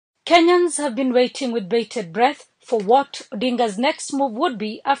Kenyans have been waiting with bated breath for what Odinga's next move would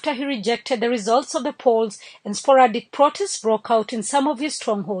be after he rejected the results of the polls and sporadic protests broke out in some of his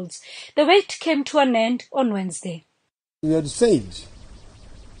strongholds. The wait came to an end on Wednesday. We had said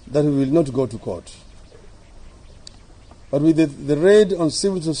that we will not go to court. But with the raid on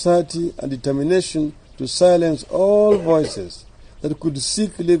civil society and determination to silence all voices that could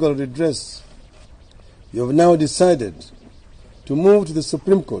seek legal redress, we have now decided to move to the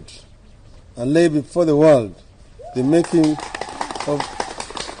Supreme Court and lay before the world the making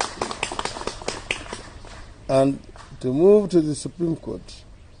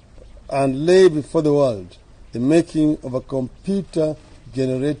of a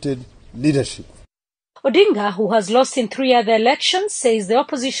computer-generated leadership. Odinga, who has lost in 3 other elections, says the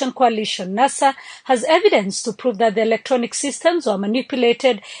opposition coalition, NASA, has evidence to prove that the electronic systems were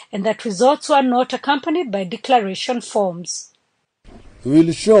manipulated and that results were not accompanied by declaration forms. We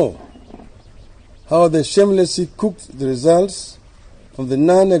will show how they shamelessly cooked the results from the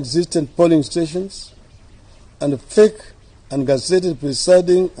non-existent polling stations and fake and gazetted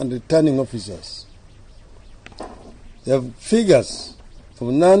presiding and returning officers. They have figures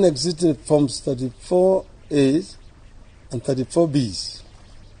from non-existent forms 34As and 34Bs.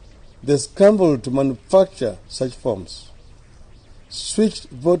 They scrambled to manufacture such forms, switched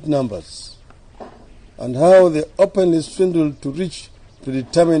vote numbers, and how they openly swindled to reach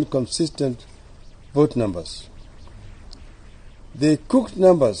predetermined consistent vote numbers. They cooked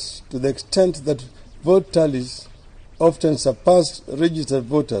numbers to the extent that vote tallies often surpassed registered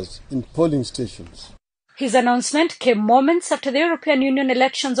voters in polling stations. His announcement came moments after the European Union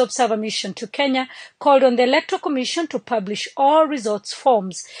Elections Observer Mission to Kenya called on the Electoral Commission to publish all results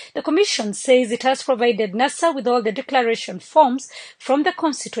forms. The Commission says it has provided NASA with all the declaration forms from the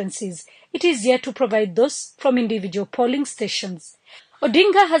constituencies. It is yet to provide those from individual polling stations.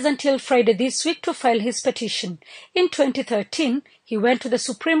 Odinga has until Friday this week to file his petition. In 2013, he went to the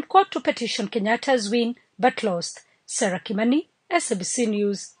Supreme Court to petition Kenyatta's win but lost. Kimani, SAbc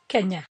News, Kenya.